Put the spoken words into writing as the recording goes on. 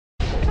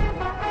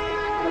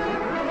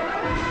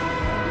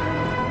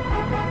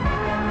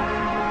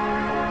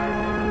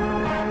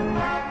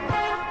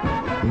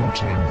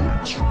All-time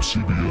greats from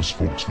CBS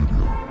Fox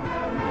Video.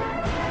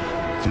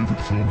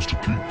 Favorite films to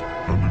keep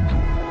and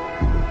enjoy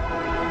forever.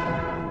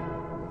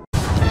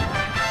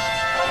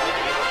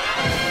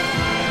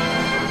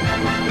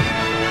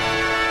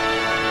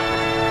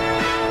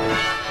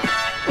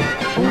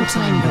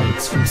 All-time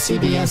greats from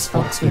CBS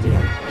Fox Video.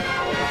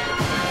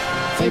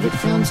 Favorite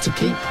films to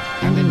keep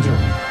and enjoy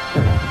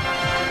forever.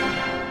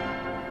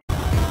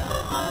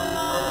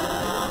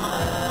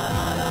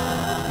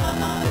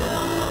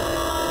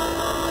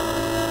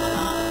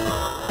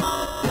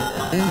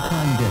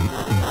 All-time greats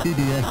from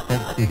CBS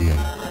Fox Video.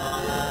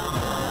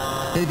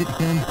 Favorite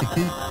films to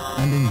keep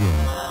and enjoy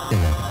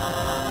forever.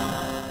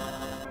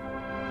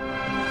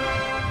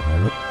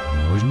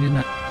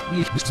 Можно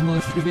их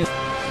бессмысленно.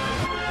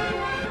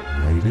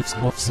 Лейдис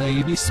в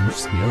CBS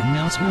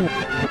смертельно смог.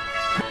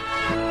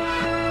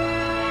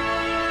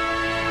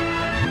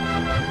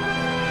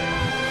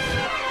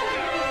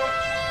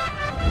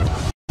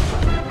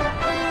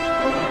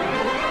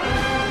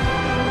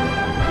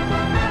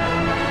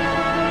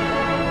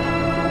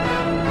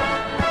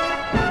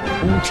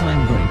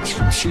 All-time greats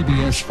from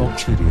CBS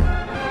Fox Video.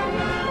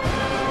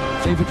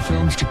 Favorite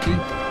films to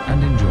keep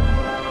and enjoy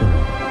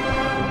forever.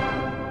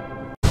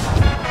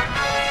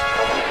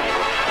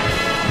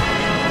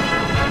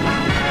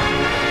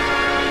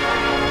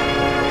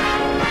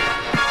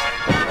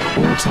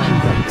 All-time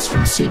greats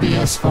from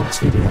CBS Fox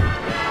Video.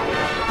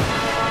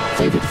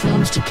 Favorite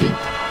films to keep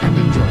and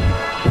enjoy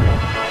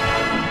forever.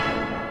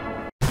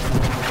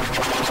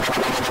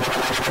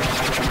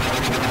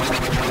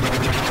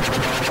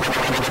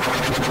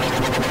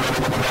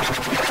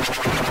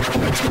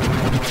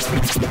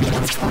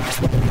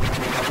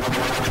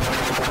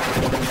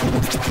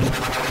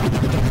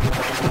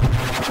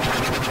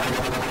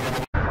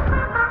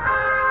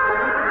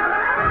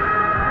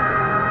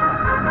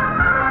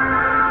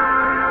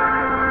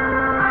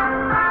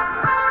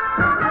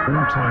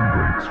 All-time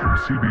greats from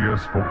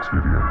CBS Fox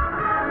Video.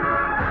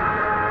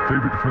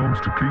 Favorite films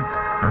to keep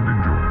and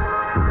enjoy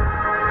forever.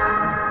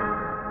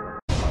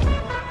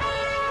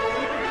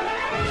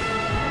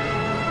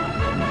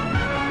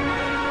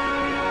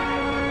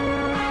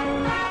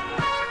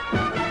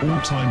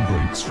 All-time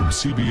greats from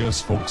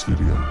CBS Fox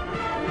Video.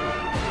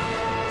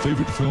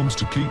 Favorite films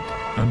to keep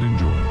and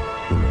enjoy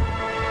forever.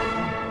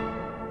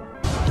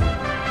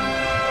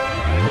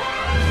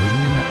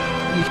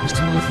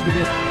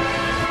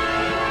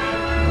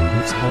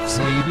 Of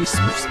CBS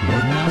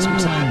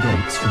all-time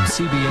greats from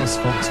CBS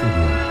Fox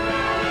Video.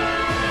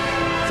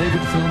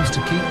 Favorite films to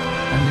keep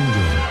and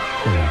enjoy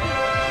forever.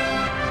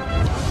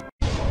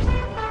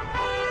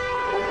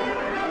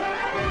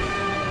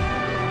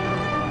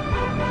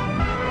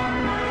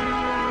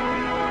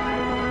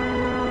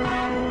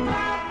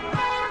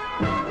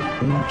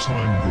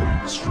 All-time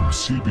greats from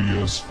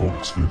CBS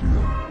Fox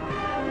Video.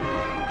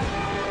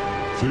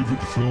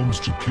 Favorite films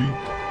to keep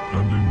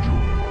and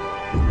enjoy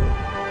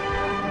forever.